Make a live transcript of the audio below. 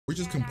We're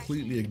just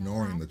completely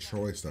ignoring the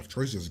Troy stuff.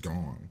 Troy's just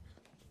gone.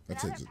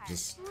 That's it.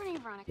 Just Morning,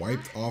 Veronica.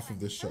 wiped off of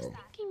this I was show.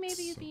 thinking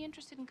maybe you'd be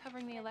interested in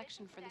covering the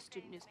election for the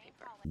student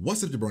newspaper.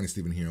 What's up, jabroni?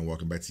 Steven here, and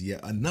welcome back to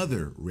yet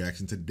another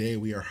reaction. Today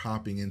we are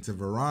hopping into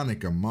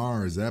Veronica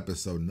Mars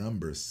episode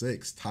number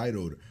 6,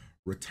 titled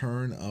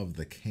 "Return of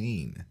the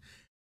Kane."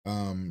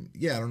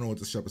 Yeah, I don't know what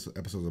this show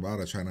episode's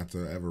about. I try not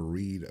to ever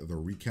read the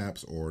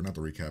recaps, or not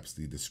the recaps,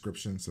 the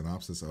description,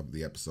 synopsis of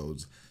the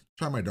episodes.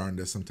 Try my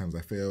darndest. Sometimes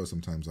I fail.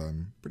 Sometimes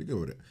I'm pretty good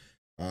with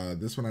it.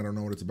 This one I don't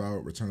know what it's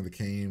about. Return of the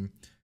Kane.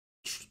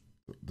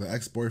 The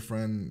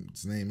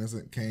ex-boyfriend's name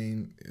isn't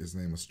Kane. His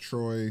name is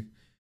Troy.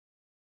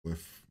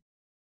 With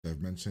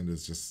I've mentioned,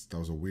 it's just that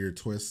was a weird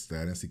twist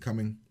that I didn't see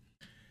coming.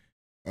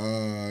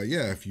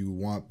 Yeah, if you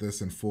want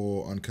this in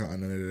full, uncut,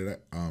 unedited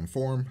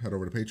form, head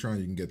over to Patreon.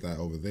 You can get that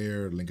over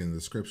there. Link in the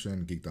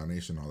description. Geek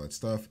Donation, all that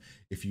stuff.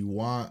 If you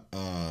want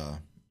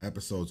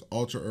episodes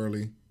ultra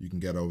early, you can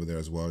get over there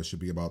as well. It should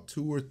be about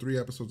 2 or 3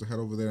 episodes ahead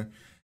over there.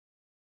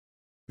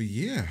 But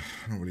yeah,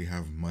 I don't really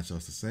have much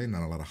else to say.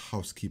 Not a lot of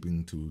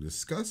housekeeping to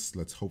discuss.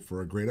 Let's hope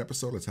for a great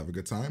episode. Let's have a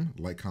good time.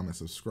 Like, comment,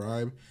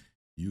 subscribe.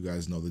 You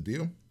guys know the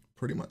deal,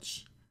 pretty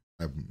much.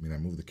 I mean, I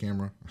moved the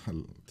camera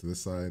to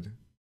this side,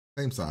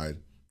 same side.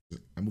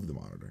 I moved the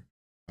monitor.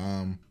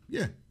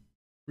 Yeah, here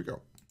we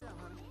go.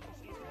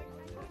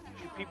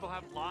 You people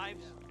have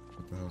lives?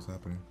 What the hell's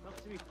happening?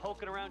 Don't see me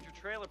poking around your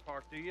trailer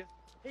park, do you?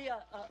 Hey,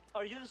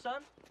 are you the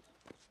son?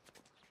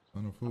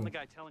 Son of who? I'm the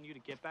guy telling you to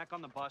get back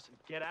on the bus and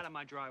get out of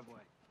my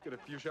driveway. Get a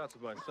few shots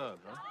of my son,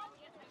 huh?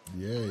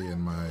 Yay,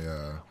 in my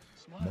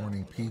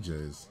morning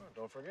PJs. Oh,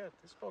 don't forget,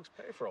 these folks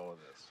pay for all of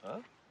this, huh?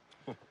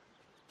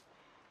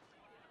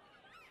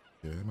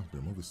 Yeah, it must be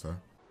a movie star.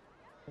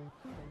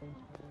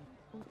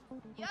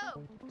 Yo,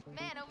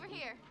 man, over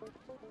here.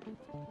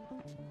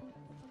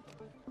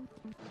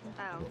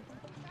 Oh,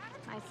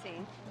 I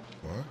see.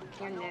 What?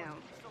 You're new.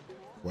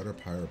 What are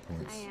pirate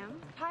points? I am.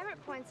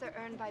 Pirate points are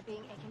earned by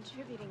being a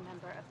contributing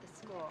member of the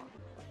school.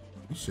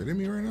 You shitting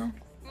me right now?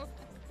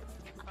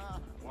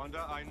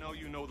 Wanda, I know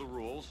you know the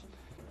rules.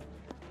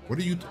 What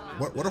are you?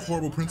 What a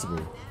horrible principal.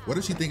 What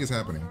does she think is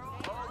happening?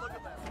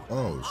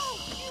 Oh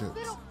shit.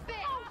 Little bit.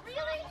 Oh,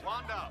 really?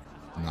 Wanda!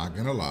 Not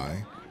gonna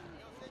lie.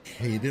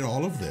 Hated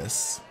all of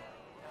this.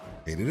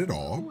 Hated it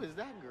all. Who is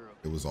that girl?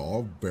 It was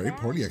all very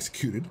poorly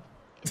executed.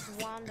 It's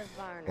Wanda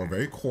Varner. Or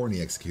very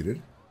corny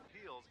executed.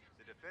 Appeals,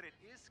 the defendant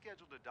is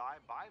scheduled to die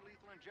by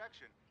lethal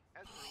injection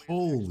as early as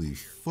Holy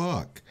next year.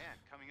 fuck. And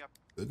coming up,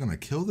 They're gonna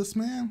kill this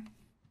man?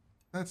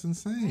 That's Why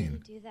insane.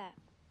 did you do that?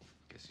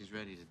 Guess he's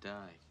ready to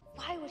die.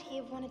 Why would he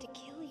have wanted to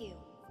kill you?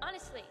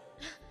 Honestly,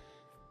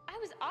 I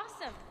was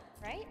awesome,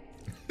 right?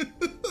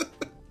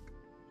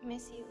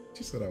 Miss you.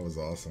 She said I was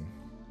awesome.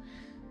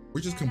 We're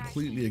just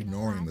completely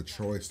ignoring the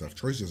Troy stuff.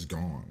 Troy's just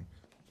gone.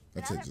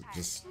 That's it.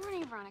 Just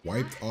Morning, Veronica.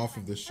 wiped off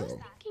of this I was show.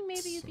 thinking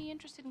maybe you'd be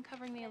interested in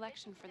covering the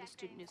election for the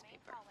student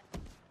newspaper.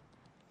 But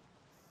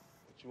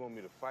you want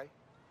me to fight?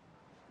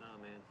 Nah,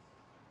 man.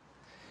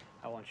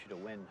 I want you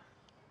to win.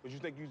 But you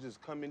think you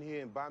just come in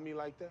here and buy me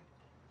like that?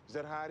 Is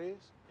that how it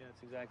is? Yeah,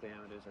 that's exactly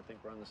how it is. I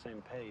think we're on the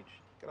same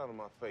page. Get out of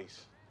my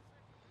face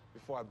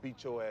before I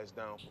beat your ass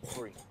down for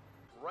free.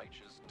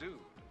 righteous dude.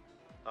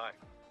 Hi,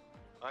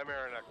 I'm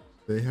Aaron Eccles.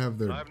 They have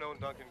their... I've known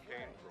Duncan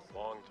Kane for a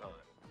long time.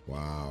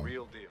 Wow.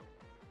 Real deal.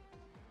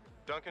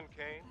 Duncan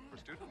Kane for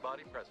student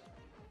body president.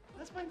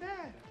 That's my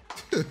dad.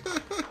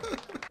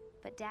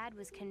 But Dad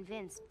was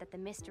convinced that the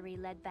mystery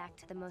led back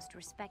to the most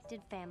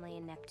respected family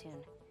in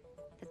Neptune.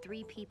 The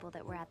 3 people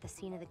that were at the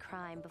scene of the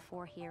crime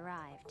before he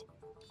arrived.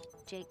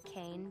 Jake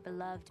Kane,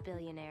 beloved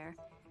billionaire.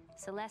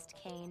 Celeste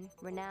Kane,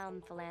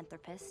 renowned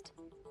philanthropist.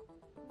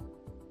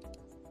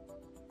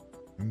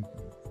 And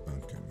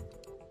Duncan.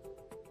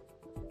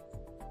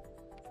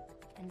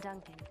 And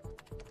Duncan.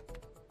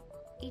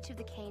 Each of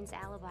the Kanes'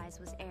 alibis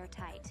was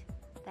airtight.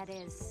 That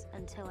is,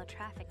 until a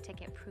traffic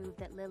ticket proved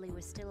that Lily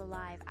was still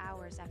alive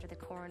hours after the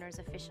coroner's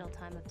official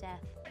time of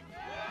death.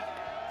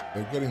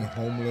 They're getting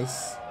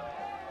homeless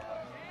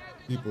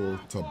people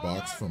to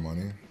box for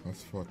money.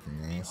 That's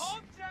fucking ass.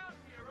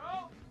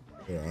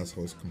 They're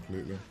assholes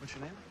completely. What's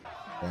your name?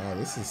 Wow,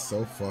 this is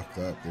so fucked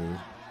up, dude.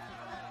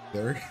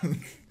 They're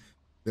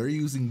they're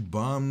using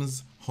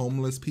bums,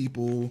 homeless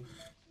people,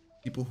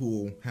 people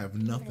who have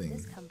Where nothing, did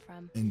this come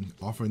from? and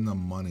offering them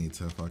money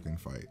to fucking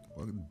fight.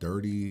 What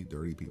dirty,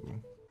 dirty people.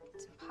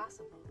 It's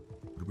impossible.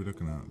 What are we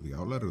looking at? The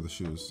outlet or the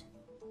shoes?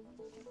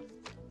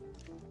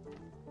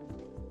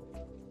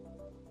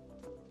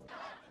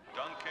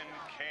 Duncan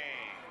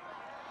Kane.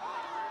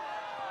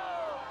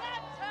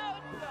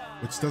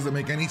 Which doesn't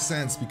make any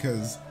sense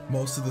because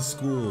most of the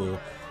school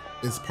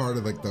is part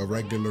of like the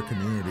regular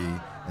community,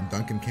 and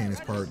Duncan Kane is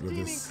part of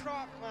this. There's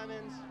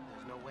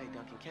No way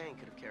Duncan Kane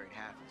could have carried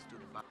half of the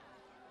student body.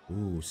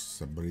 Ooh,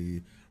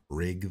 somebody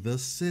rig the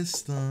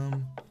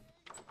system.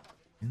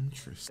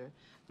 Interesting.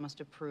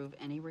 Must approve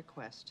any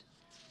request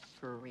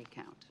for a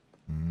recount.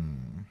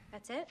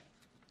 That's it?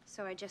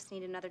 So I just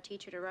need another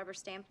teacher to rubber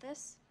stamp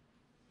this?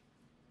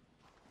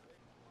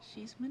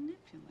 She's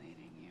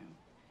manipulating you.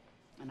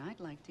 And I'd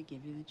like to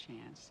give you the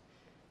chance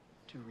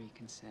to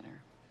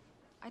reconsider.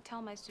 I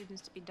tell my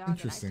students to be dogged.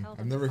 Interesting. I tell I've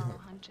them never to follow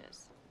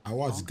hunches. I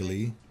watched Okay.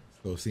 Glee,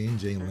 so seeing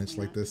Jane Lynch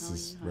Certainly like not this telling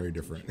is you how very to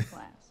teach different. your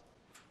class.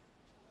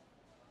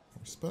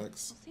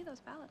 Respects. We'll see those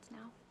ballots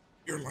now.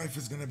 Your life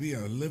is gonna be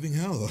a living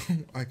hell.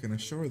 I can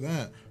assure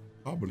that.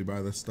 Probably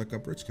by the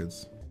stuck-up rich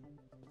kids.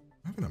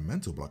 I'm having a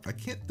mental block. I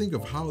can't think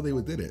of how they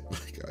did it.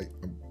 Like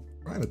I'm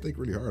trying to think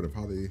really hard of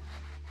how they.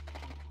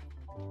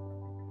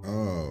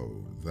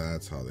 Oh,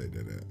 that's how they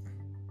did it.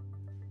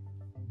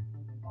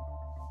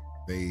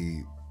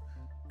 They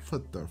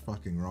put the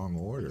fucking wrong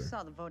order. You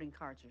saw the voting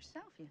cards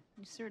yourself. You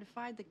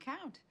certified the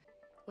count.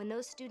 When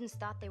those students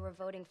thought they were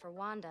voting for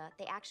Wanda,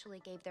 they actually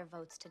gave their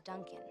votes to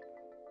Duncan.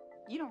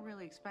 You don't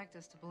really expect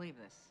us to believe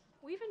this.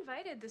 We've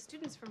invited the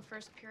students from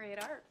first period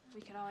art. We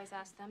could always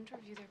ask them to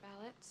review their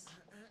ballots.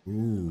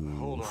 Ooh.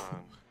 Hold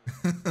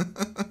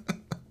on.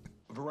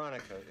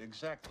 Veronica,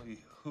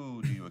 exactly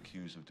who do you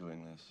accuse of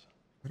doing this?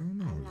 I don't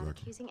know I'm not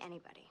exactly. accusing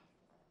anybody.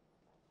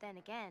 Then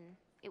again,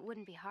 it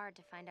wouldn't be hard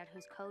to find out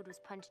whose code was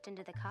punched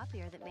into the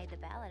copier that made the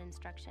ballot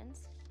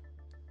instructions.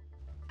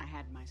 I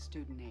had my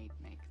student aide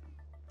make them.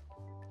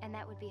 And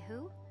that would be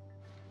who?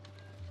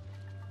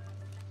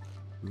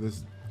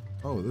 This.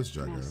 Oh, this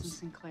Madison jackass.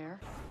 Sinclair.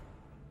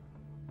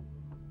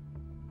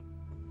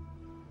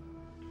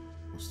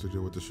 What's the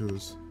deal with the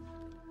shoes?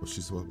 Was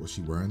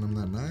she wearing them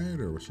that night,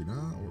 or was she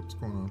not? What's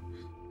going on?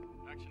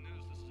 Action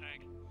News, this is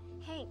Hank.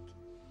 Hank,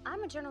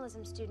 I'm a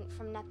journalism student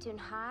from Neptune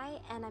High,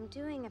 and I'm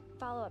doing a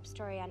follow-up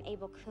story on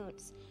Abel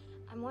Kuntz.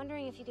 I'm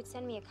wondering if you could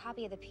send me a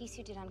copy of the piece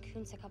you did on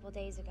Kuntz a couple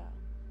days ago.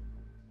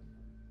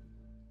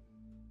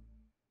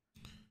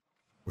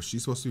 Was she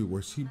supposed to be?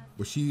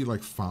 Was she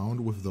like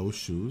found with those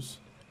shoes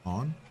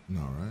on?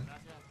 No, right?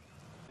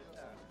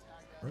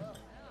 Right?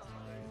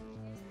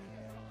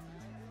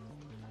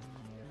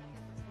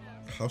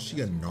 How's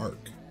she a narc?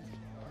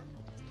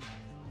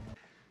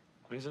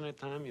 Isn't it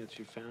time that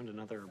you found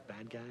another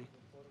bad guy?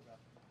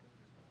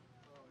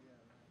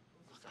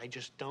 Look, I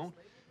just don't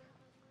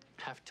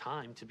have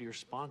time to be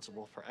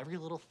responsible for every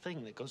little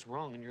thing that goes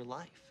wrong in your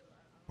life.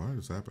 Why is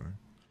this happening?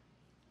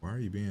 Why are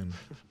you being?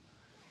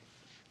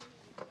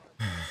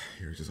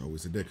 You're just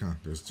always a dick, huh?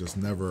 There's just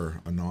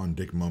never a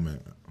non-dick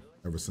moment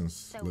ever since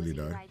So Lily was it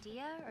your died.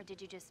 idea, or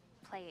did you just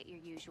play it your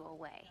usual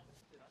way?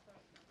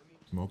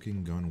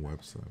 Smoking gun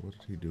website. What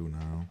did he do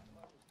now?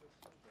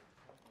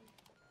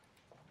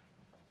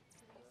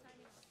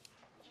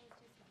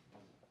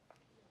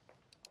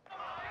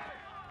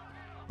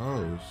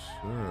 Oh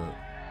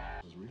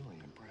shit. Was really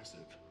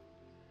impressive.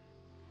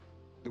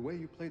 The way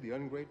you played the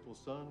ungrateful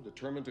son,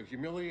 determined to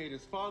humiliate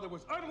his father,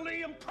 was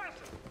utterly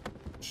impressive.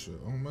 Shit.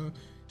 Oh man.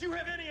 Do you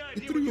have any He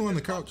idea threw what you you on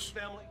the did about this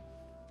couch. family?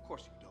 Of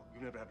course you don't.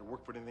 You never had to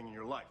work for anything in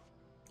your life.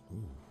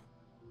 Ooh.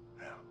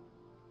 Now,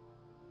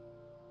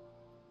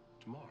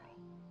 tomorrow,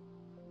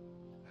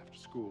 after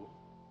school,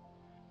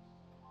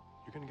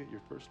 you're gonna get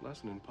your first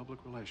lesson in public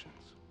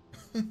relations.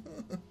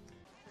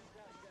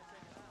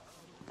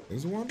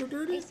 Is Wanda Hey,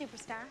 dirty?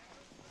 superstar.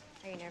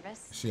 Are you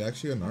nervous? Is she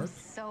actually a narc?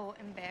 So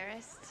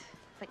embarrassed,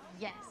 but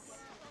yes.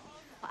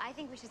 Well, I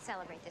think we should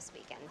celebrate this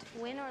weekend,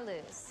 win or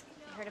lose.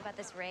 You heard about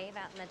this rave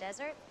out in the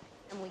desert?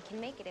 And we can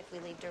make it if we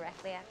leave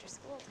directly after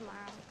school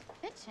tomorrow.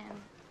 Bitchin'.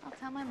 I'll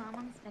tell my mom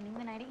I'm spending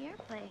the night at your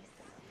place.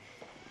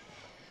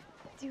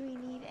 Do we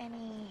need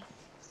any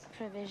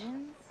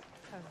provisions?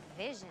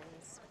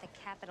 Provisions with a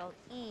capital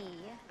E,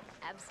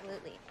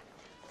 absolutely.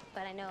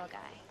 But I know a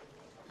guy.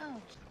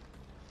 Oh,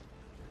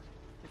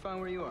 You're fine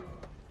where you are.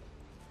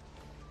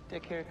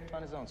 Dick here can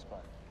find his own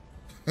spot.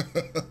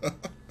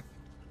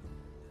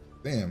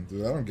 Damn,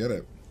 dude, I don't get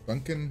it.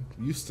 Duncan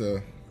used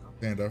to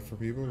stand up for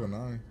people, but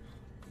now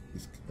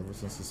he's ever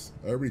since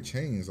everybody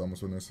changed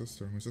almost when my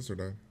sister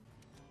died.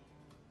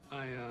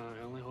 I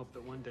only hope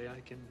that one day I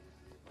can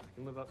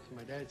live up to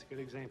my dad's good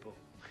example.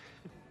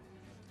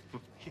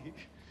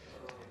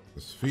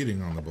 Just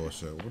feeding on the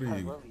bullshit. What are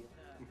you?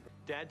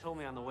 Dad told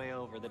me on the way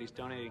over that he's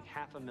donating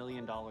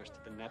 $500,000 to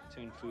the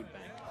Neptune Food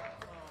Bank.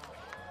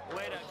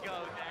 Way to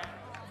go, Dad.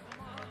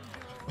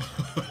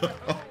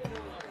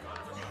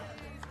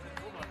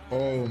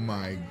 Oh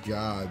my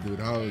god, dude,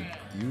 how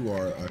you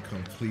are a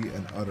complete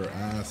and utter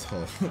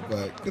asshole.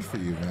 But good for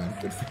you, man.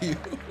 Good for you.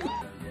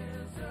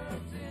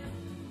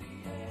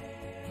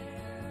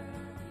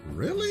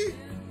 Really?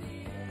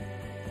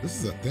 This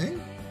is a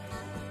thing?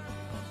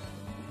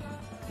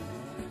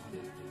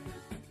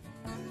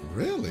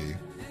 Really?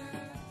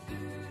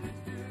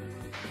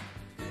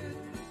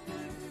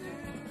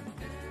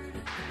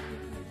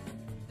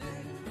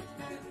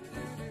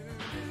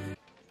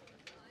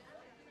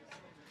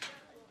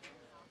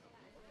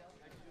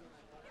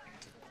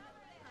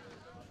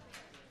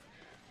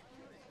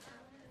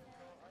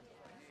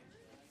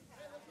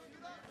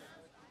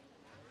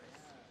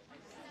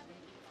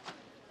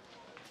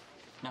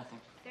 Nothing.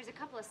 There's a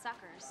couple of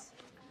suckers.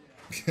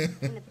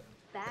 In the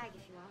bag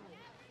if you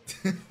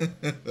want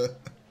them.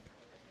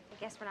 I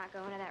guess we're not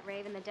going to that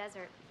rave in the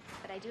desert,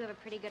 but I do have a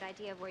pretty good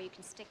idea of where you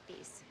can stick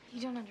these.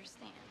 you don't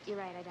understand. You're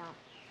right, I don't.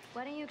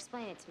 Why don't you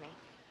explain it to me?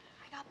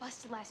 I got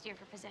busted last year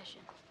for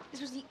possession.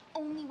 This was the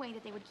only way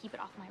that they would keep it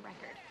off my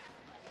record.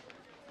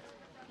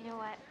 You know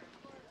what?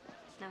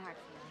 No hard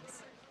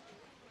feelings.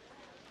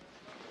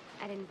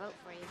 I didn't vote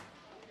for you.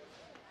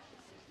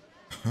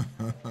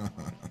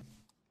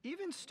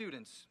 Even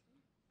students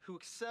who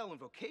excel in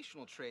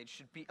vocational trades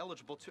should be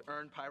eligible to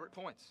earn pirate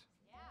points.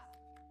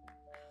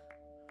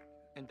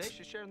 And they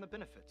should share in the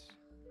benefits.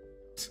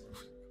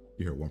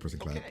 You heard one person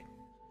clap. Okay.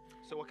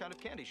 So what kind of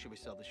candy should we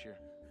sell this year?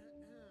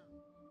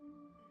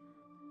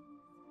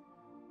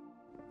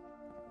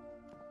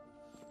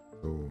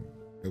 So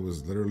it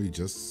was literally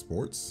just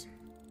sports.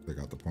 They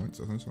got the points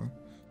essentially.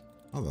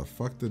 How the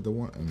fuck did the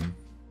one?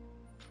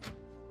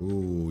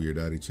 Ooh, your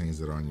daddy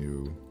changed it on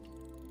you.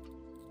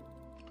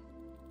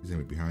 He's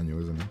gonna be behind you,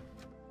 isn't he?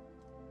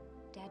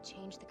 Dad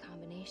changed the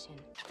combination.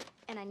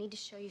 And I need to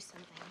show you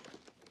something.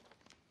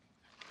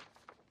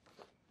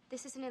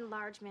 This is an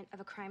enlargement of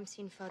a crime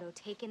scene photo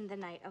taken the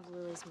night of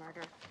Lily's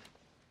murder.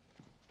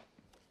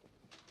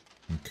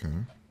 Okay.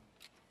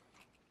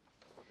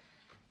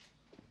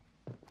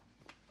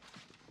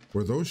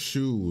 Were those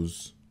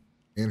shoes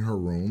in her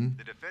room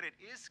The defendant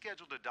is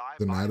scheduled to die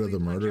the by night of the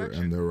lethal murder,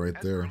 injection and they're right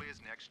as there? early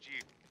as next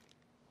year.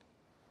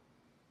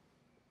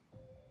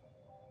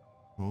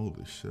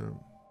 Holy shit.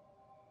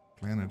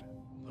 Planted.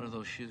 What are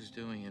those shoes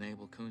doing in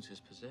Abel Kuntz's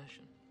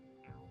possession?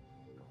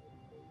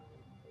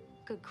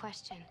 Good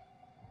question.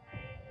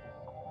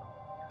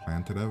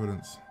 Planted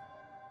evidence.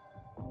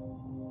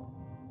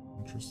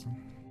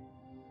 Interesting.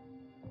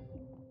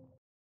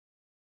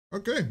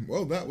 Okay,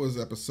 well, that was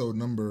episode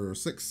number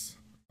 6.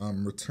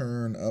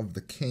 Return of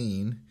the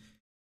Kane.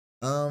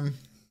 I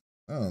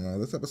don't know.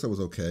 This episode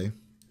was okay.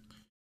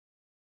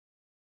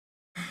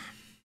 I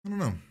don't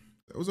know.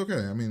 It was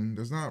okay. I mean,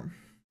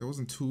 there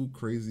wasn't too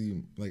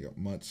crazy, like,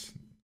 much.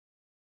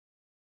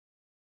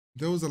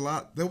 There was a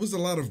lot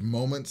of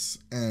moments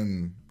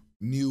and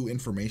new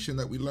information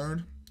that we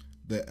learned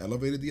that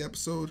elevated the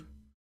episode.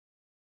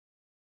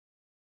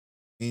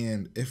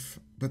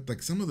 But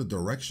like some of the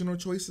directional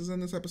choices in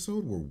this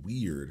episode were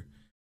weird.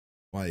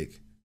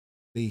 Like,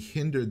 they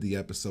hindered the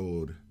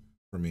episode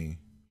for me.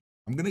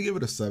 I'm gonna give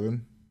it a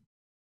 7.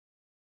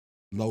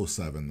 Low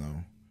 7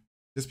 though.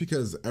 Just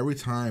because every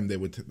time the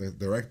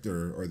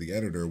director or the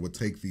editor would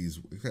take these,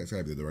 it's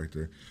gotta be the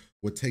director,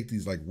 would take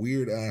these like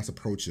weird ass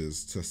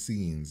approaches to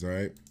scenes,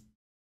 right?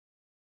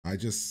 It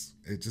just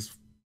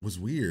was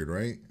weird,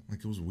 right? Like,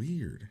 it was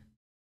weird.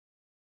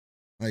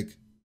 Like,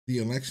 the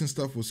election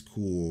stuff was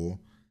cool.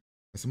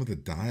 Some of the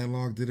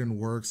dialogue didn't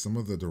work. Some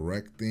of the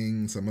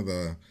directing, some of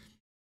the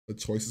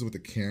choices with the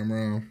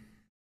camera,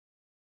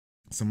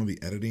 some of the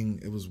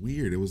editing, it was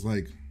weird. It was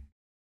like,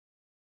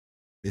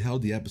 it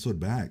held the episode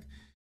back.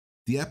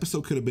 The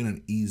episode could have been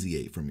an easy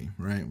 8 for me,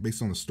 right?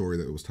 Based on the story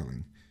that it was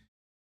telling.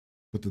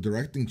 But the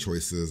directing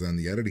choices and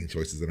the editing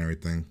choices and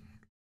everything,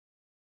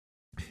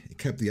 it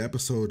kept the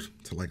episode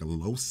to like a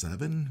low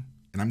 7.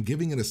 And I'm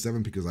giving it a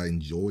 7 because I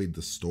enjoyed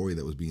the story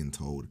that was being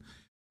told,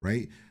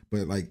 right?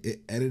 But like,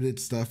 it edited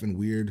stuff in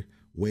weird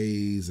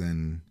ways,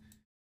 and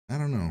I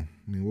don't know.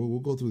 I mean, we'll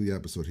go through the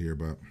episode here,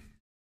 but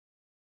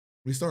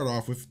we start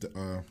off with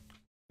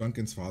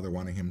Duncan's father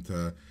wanting him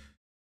to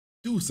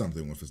do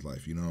something with his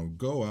life, you know,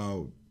 go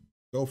out,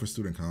 go for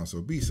student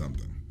council, be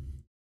something.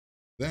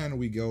 Then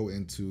we go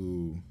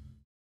into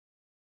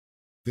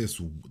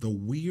the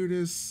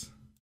weirdest,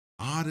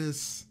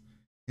 oddest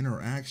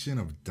interaction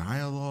of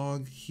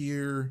dialogue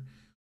here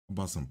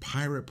about some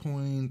pirate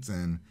points,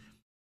 and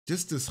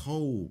just this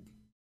whole,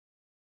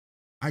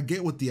 I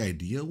get what the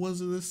idea was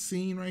of this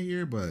scene right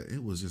here, but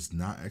it was just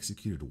not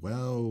executed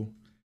well.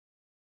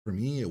 For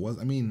me, it was,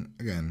 I mean,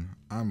 again,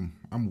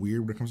 I'm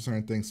weird when it comes to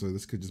certain things, so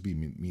this could just be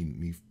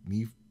me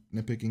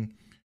nitpicking.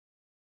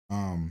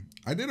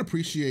 I did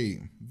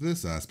appreciate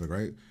this aspect,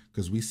 right?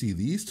 Because we see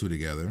these two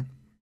together,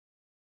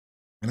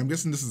 and I'm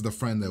guessing this is the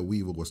friend that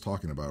Weevil was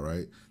talking about,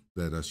 right?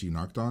 That she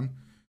knocked on.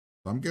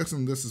 So I'm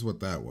guessing this is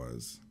what that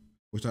was,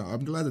 which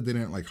I'm glad that they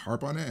didn't like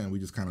harp on it, and we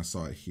just kind of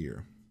saw it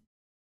here.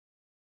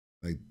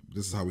 Like,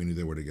 this is how we knew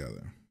they were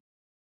together.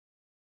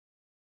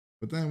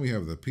 But then we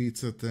have the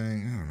pizza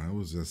thing. I don't know. It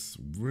was just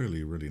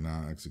really, really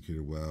not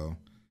executed well.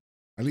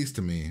 At least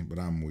to me, but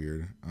I'm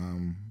weird.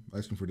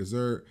 Ice cream for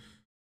dessert.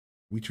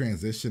 We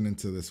transition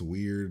into this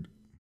weird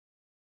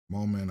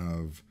moment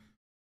of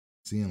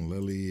seeing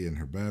Lily in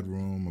her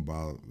bedroom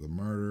about the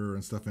murder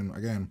and stuff. And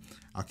again,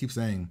 I'll keep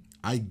saying,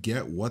 I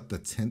get what the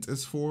tint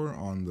is for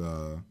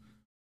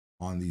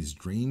on these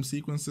dream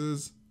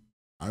sequences.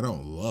 I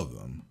don't love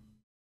them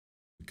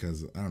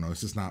because I don't know.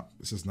 It's just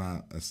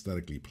not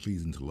aesthetically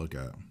pleasing to look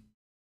at.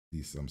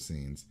 Some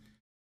scenes,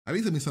 at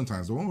least I mean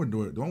sometimes the one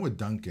with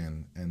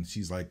Duncan and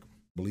she's like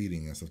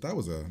bleeding and stuff, that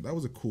was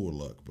a cool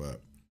look,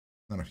 but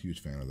not a huge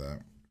fan of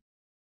that.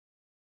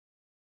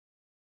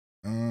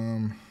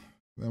 Then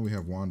we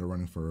have Wanda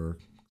running for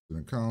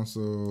student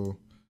council.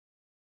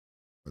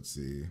 Let's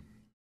see.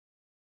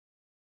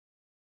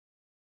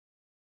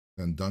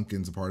 Then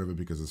Duncan's a part of it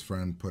because his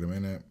friend put him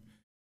in it.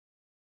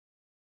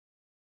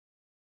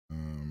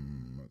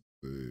 Let's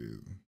see.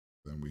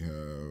 Then we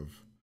have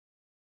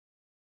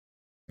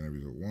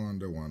interviews with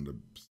Wanda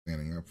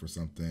standing up for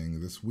something.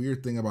 This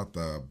weird thing about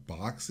the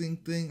boxing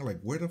thing,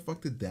 like where the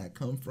fuck did that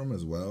come from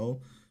as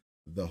well?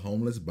 The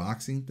homeless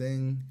boxing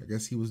thing, I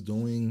guess he was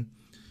doing,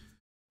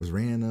 was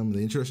random. The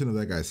introduction of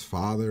that guy's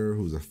father,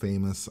 who's a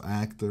famous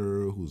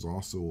actor, who's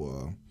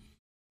also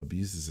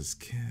abuses his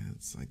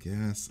kids, I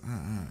guess. I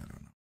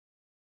don't know.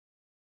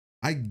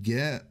 I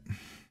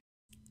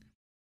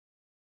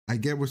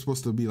get we're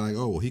supposed to be like,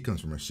 oh, well, he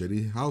comes from a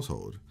shitty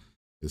household.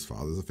 His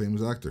father's a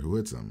famous actor who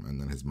hits him, and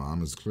then his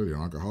mom is clearly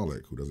an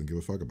alcoholic who doesn't give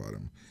a fuck about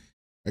him.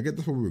 I get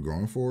that's what we were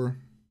going for,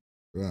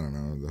 but I don't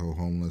know, the whole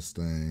homeless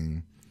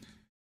thing,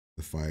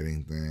 the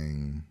fighting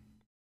thing,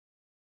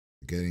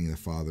 getting the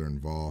father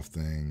involved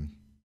thing,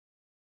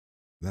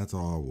 that's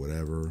all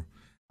whatever.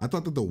 I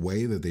thought that the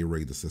way that they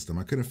rigged the system,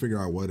 I couldn't figure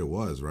out what it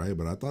was, right?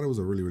 But I thought it was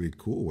a really, really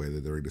cool way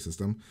that they rigged the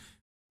system.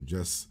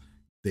 Just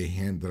they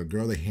handed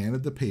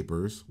the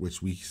papers,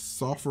 which we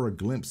saw for a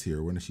glimpse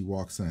here when she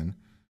walks in.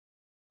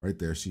 Right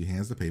there, she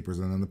hands the papers,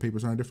 and then the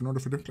papers are in different order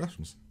for different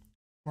classrooms.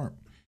 Smart.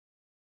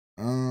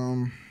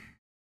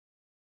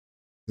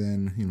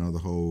 Then, you know, the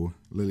whole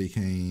Lily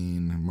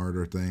Kane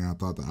murder thing, I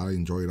thought that I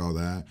enjoyed all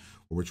that.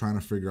 But we're trying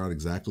to figure out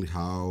exactly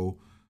how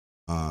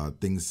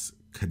things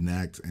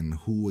connect and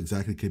who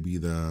exactly could be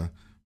the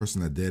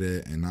person that did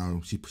it. And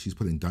now she's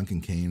putting Duncan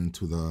Kane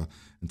into the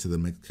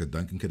mix because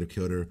Duncan could have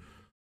killed her.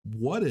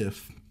 What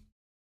if,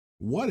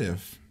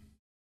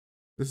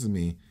 this is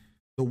me,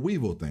 the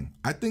Weevil thing.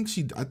 I think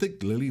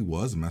Lily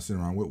was messing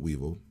around with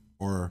Weevil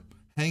or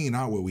hanging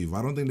out with Weevil.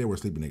 I don't think they were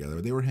sleeping together,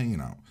 but they were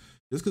hanging out.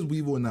 Just because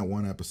Weevil in that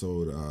one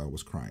episode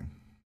was crying.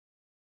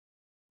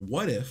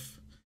 What if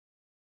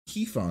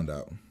he found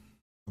out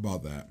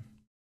about that?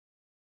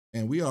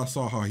 And we all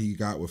saw how he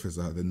got with his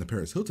in the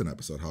Paris Hilton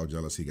episode, how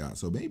jealous he got.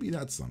 So maybe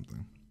that's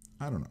something.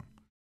 I don't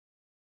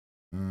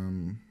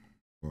know.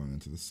 Going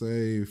into the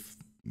safe,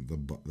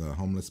 the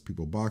homeless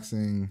people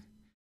boxing,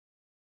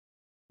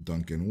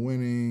 Duncan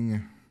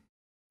winning,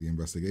 the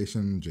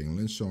investigation, Jane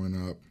Lynch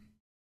showing up.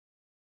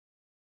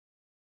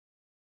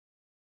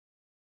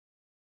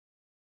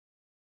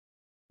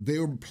 They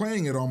were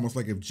playing it almost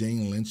like if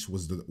Jane Lynch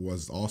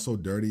was also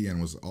dirty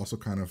and was also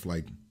kind of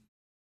like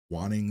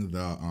wanting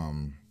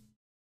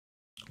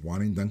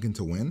Duncan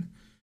to win.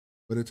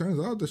 But it turns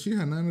out that she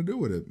had nothing to do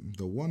with it.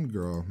 The one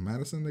girl,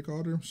 Madison, they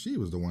called her, she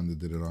was the one that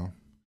did it all.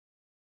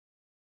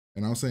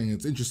 And I was saying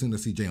it's interesting to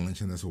see Jane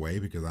Lynch in this way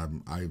because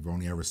I've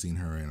only ever seen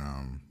her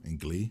in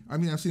Glee. I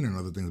mean, I've seen her in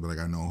other things, but like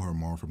I know her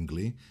more from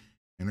Glee.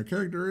 And her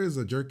character is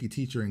a jerky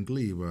teacher in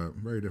Glee, but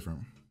very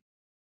different.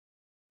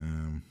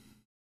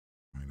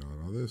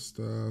 All this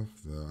stuff.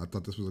 I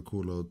thought this was a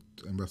cool little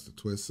investor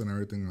twist and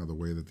everything. The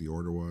way that the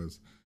order was,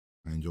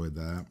 I enjoyed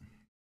that.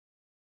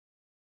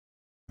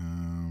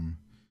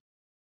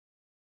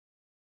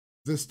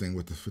 This thing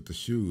with the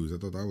shoes, I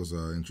thought that was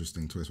an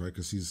interesting twist, right?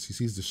 Because he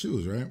sees the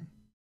shoes, right?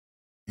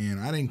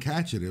 And I didn't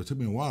catch it. It took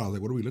me a while. I was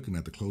like, what are we looking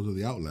at? The clothes of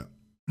the outlet.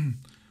 It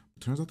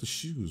turns out the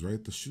shoes,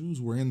 right? The shoes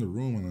were in the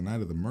room on the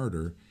night of the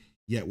murder.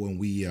 Yet when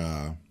we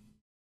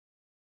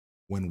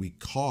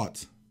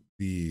caught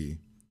the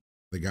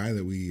guy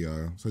that we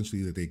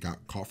essentially that they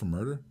got caught for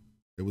murder,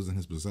 it was in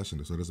his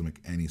possession. So it doesn't make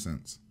any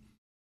sense.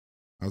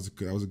 That was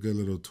a good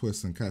little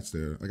twist and catch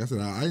there. Like I said,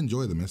 I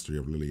enjoy the mystery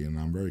of Lily, and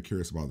I'm very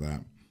curious about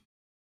that.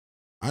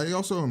 I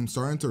also am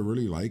starting to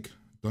really like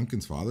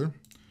Duncan's father.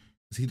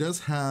 He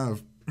does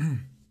have a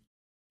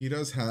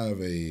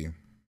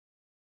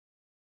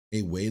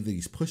way that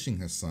he's pushing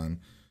his son,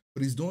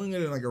 but he's doing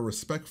it in like a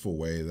respectful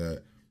way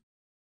that,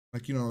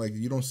 like, you know, like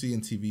you don't see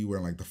in TV where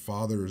like the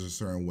father is a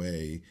certain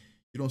way.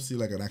 You don't see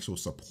like an actual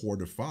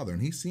supportive father,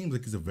 and he seems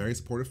like he's a very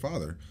supportive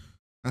father.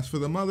 As for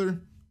the mother,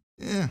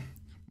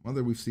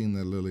 mother, we've seen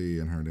that Lily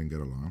and her didn't get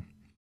along.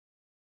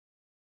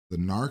 The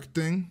narc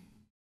thing.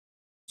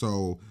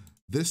 So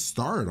this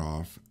started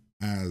off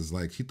as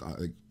like she thought,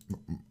 like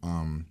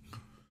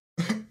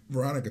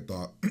Veronica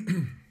thought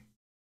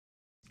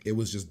it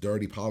was just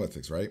dirty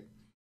politics, right?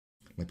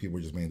 Like people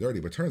were just being dirty.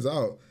 But turns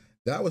out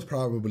that was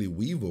probably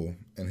Weevil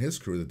and his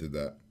crew that did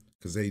that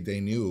because they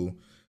knew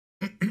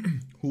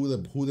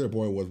who their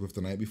boy was with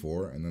the night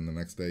before, and then the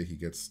next day he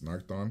gets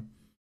narked on.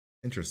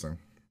 Interesting.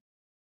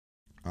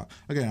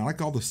 Again, I like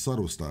all the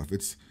subtle stuff.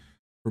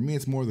 For me,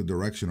 it's more the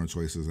directional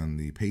choices and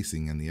the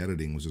pacing and the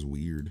editing was just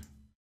weird.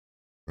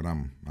 But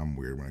I'm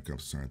weird when it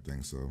comes to certain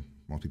things, so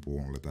most people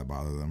won't let that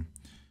bother them.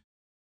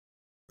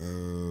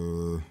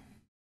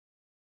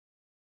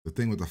 The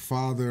thing with the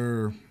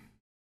father,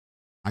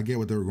 I get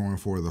what they were going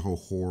for, the whole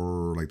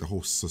horror, like the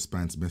whole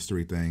suspense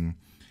mystery thing.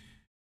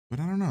 But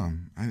I don't know.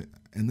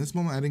 In this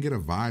moment, I didn't get a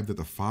vibe that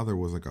the father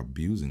was like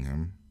abusing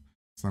him.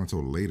 It's not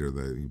until later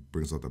that he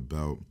brings out the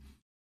belt.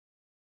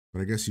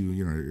 But I guess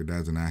you know, your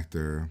dad's an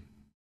actor,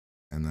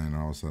 and then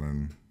all of a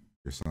sudden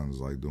your son's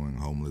like doing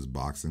homeless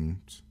boxing.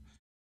 It's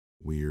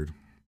weird.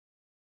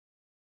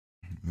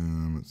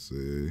 Let's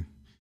see.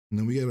 And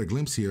then we get a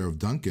glimpse here of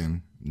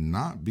Duncan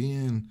not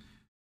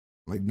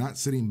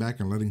sitting back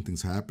and letting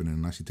things happen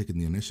and actually taking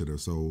the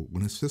initiative. So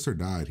when his sister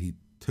died, he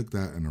took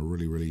that in a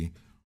really, really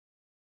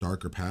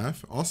darker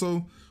path.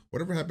 Also,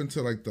 whatever happened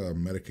to like the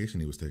medication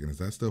he was taking, is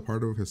that still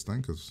part of his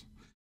thing? Because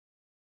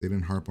they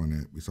didn't harp on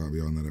it. We saw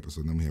it on that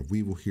episode. And then we have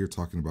Weevil here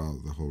talking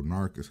about the whole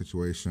narc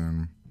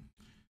situation.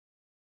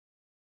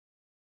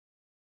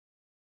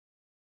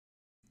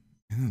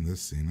 And then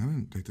this scene, I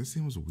didn't like, this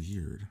scene was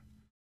weird.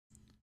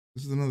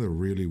 This is another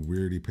really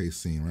weirdly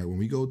paced scene, right? When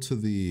we go to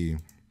the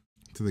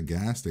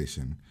gas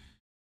station,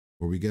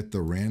 where we get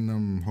the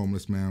random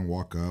homeless man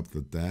walk up,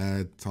 the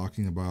dad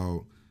talking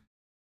about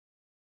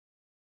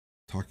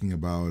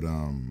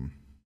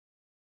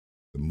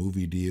the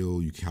movie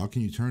deal. How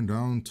can you turn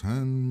down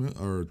 10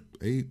 or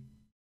 8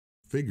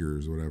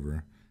 figures,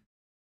 whatever?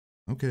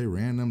 Okay,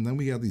 random. Then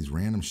we got these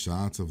random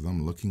shots of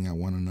them looking at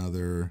one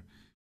another.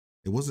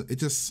 It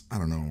just, I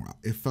don't know.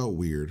 It felt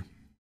weird.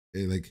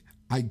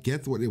 I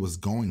get what it was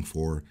going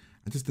for.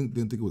 I just didn't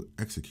think it was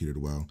executed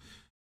well.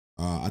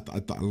 I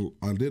thought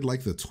I did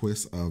like the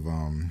twist of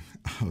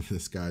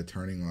this guy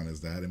turning on his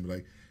dad and be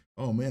like,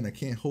 "Oh man, I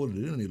can't hold it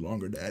in any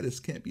longer, Dad.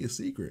 This can't be a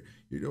secret.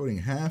 You're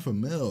donating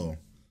 $500,000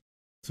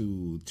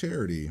 to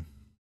charity."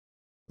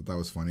 But that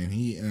was funny.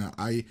 And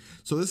I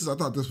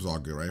thought this was all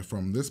good, right?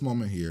 From this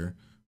moment here,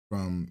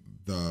 from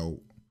the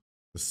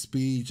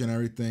speech and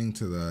everything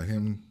to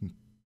him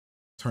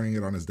turning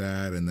it on his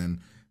dad, and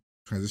then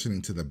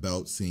transitioning to the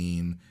belt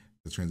scene,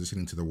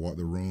 transitioning to the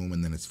room,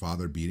 and then his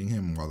father beating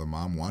him while the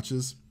mom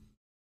watches.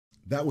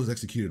 That was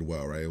executed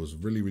well, right? It was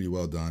really, really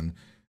well done.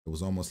 It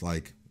was almost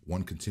like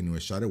one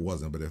continuous shot. It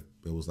wasn't, but it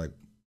was like,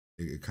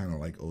 it kind of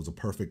like, it was a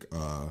perfect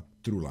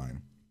through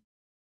line.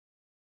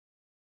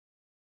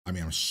 I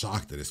mean, I'm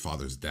shocked that his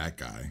father's that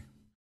guy.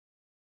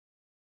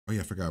 Oh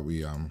yeah, I forgot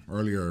we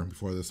earlier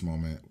before this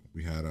moment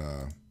we had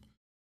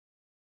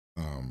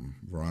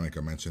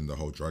Veronica mentioned the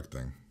whole drug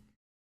thing.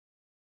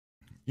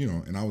 You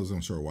know, and I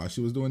wasn't sure why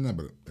she was doing that,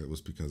 but it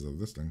was because of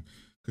this thing.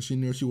 Because she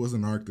knew if she was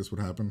an narc, this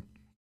would happen.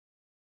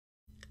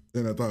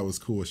 And I thought it was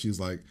cool. She's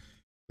like,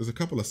 there's a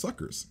couple of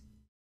suckers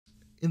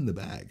in the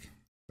bag.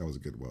 That was a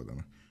good, well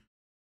done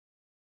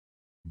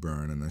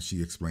burn. And then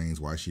she explains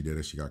why she did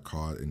it. She got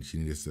caught and she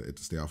needed it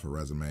to stay off her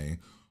resume.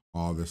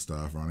 All this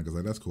stuff. Veronica's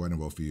like, that's cool. I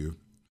didn't vote for you.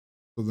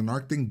 So the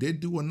narc thing did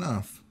do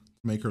enough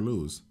to make her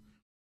lose.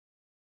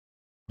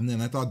 And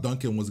then I thought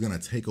Duncan was going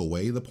to take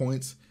away the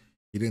points.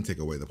 He didn't take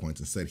away the points.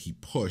 Instead, he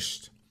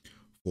pushed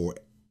for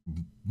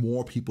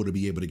more people to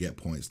be able to get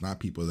points, not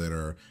people that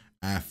are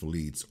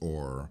athletes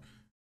or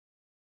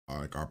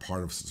like are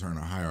part of a certain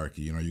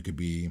hierarchy. You know, you could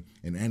be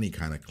in any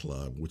kind of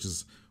club, which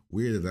is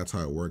weird that that's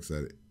how it works,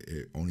 that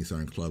only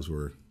certain clubs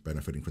were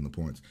benefiting from the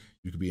points.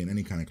 You could be in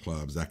any kind of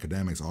clubs,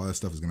 academics, all that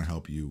stuff is going to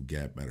help you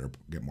get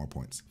more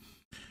points.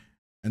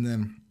 And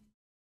then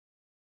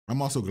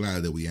I'm also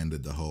glad that we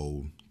ended the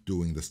whole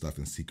doing the stuff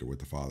in secret with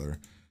the father.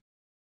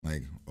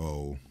 Like,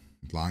 oh,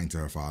 lying to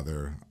her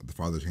father, the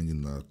father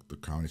changing the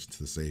combination to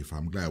the safe.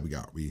 I'm glad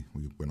we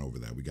went over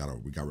that. We got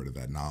rid of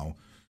that. Now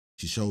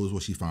she shows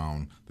what she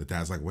found. The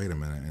dad's like, wait a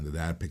minute, and the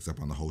dad picks up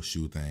on the whole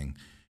shoe thing.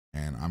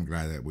 And I'm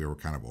glad that we were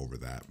kind of over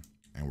that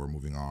and we're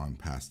moving on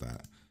past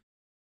that.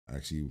 I'm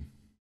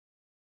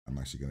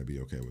actually gonna be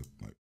okay with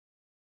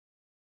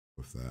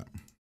that,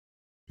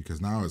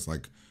 because now it's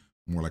like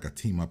more like a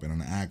team up and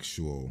an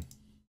actual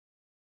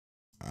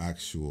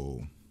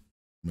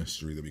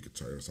mystery that we could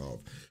try to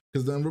solve.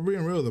 Because then we're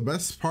being real, the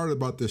best part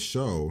about this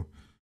show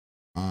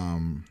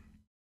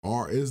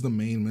is the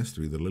main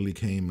mystery, the Lily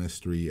Kane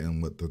mystery,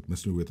 and what the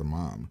mystery with the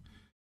mom.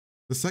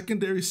 The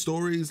secondary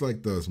stories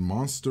like the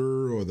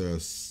monster or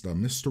the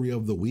mystery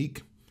of the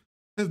week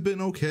have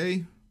been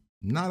okay.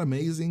 Not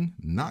amazing,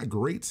 not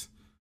great,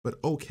 but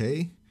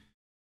okay.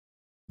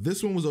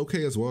 This one was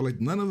okay as well.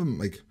 Like none of them,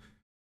 like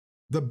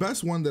the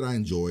best one that I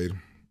enjoyed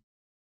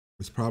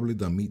was probably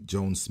the Meet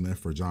John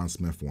Smith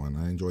one.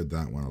 I enjoyed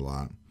that one a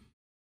lot.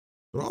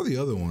 But all the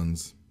other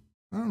ones,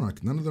 I don't know,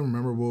 none of them are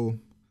memorable.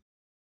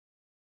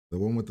 The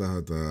one with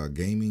the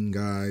gaming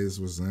guys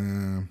was,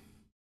 I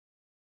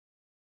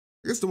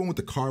guess the one with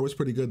the car was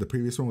pretty good. The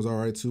previous one was all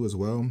right too as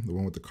well. The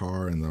one with the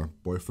car and the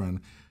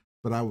boyfriend.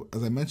 But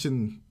as I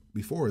mentioned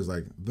before, is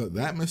like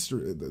that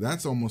mystery,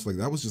 that's almost like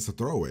that was just a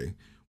throwaway.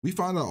 We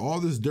found out all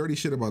this dirty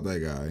shit about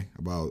that guy,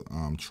 about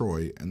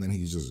Troy, and then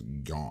he's just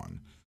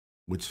gone,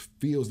 which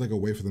feels like a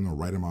way for them to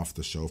write him off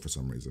the show for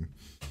some reason.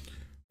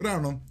 But I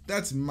don't know.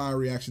 That's my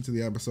reaction to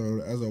the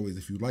episode. As always,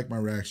 if you like my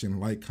reaction,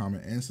 like,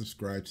 comment, and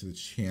subscribe to the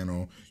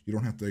channel. You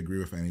don't have to agree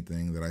with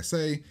anything that I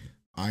say.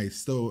 I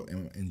still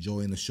am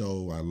enjoying the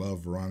show. I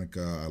love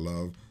Veronica. I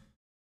love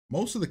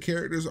most of the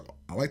characters.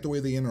 I like the way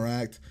they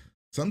interact.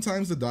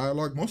 Sometimes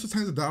most of the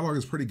times the dialogue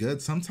is pretty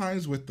good.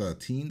 Sometimes with the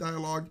teen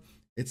dialogue,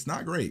 it's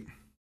not great.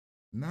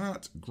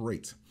 Not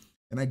great.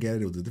 And I get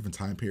it. It was a different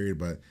time period,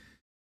 but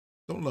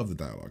don't love the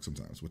dialogue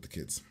sometimes with the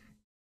kids.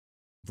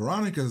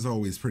 Veronica is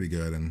always pretty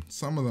good, and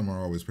some of them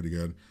are always pretty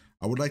good.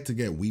 I would like to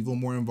get Weevil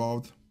more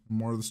involved,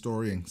 more of the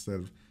story, instead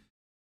of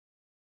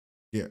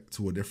get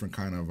to a different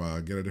kind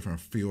of, get a different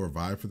feel or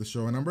vibe for the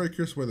show. And I'm very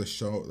curious where the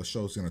show is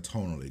going to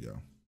tonally go.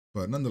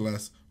 But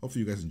nonetheless,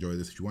 hopefully you guys enjoy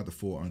this. If you want the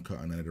full uncut,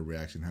 unedited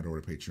reaction, head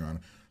over to Patreon.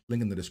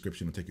 Link in the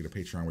description will take you to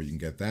Patreon where you can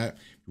get that.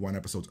 If you want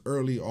episodes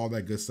early, all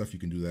that good stuff, you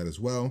can do that as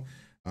well.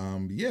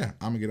 Yeah,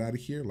 I'm gonna get out of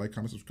here. Like,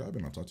 comment, subscribe,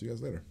 and I'll talk to you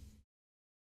guys later.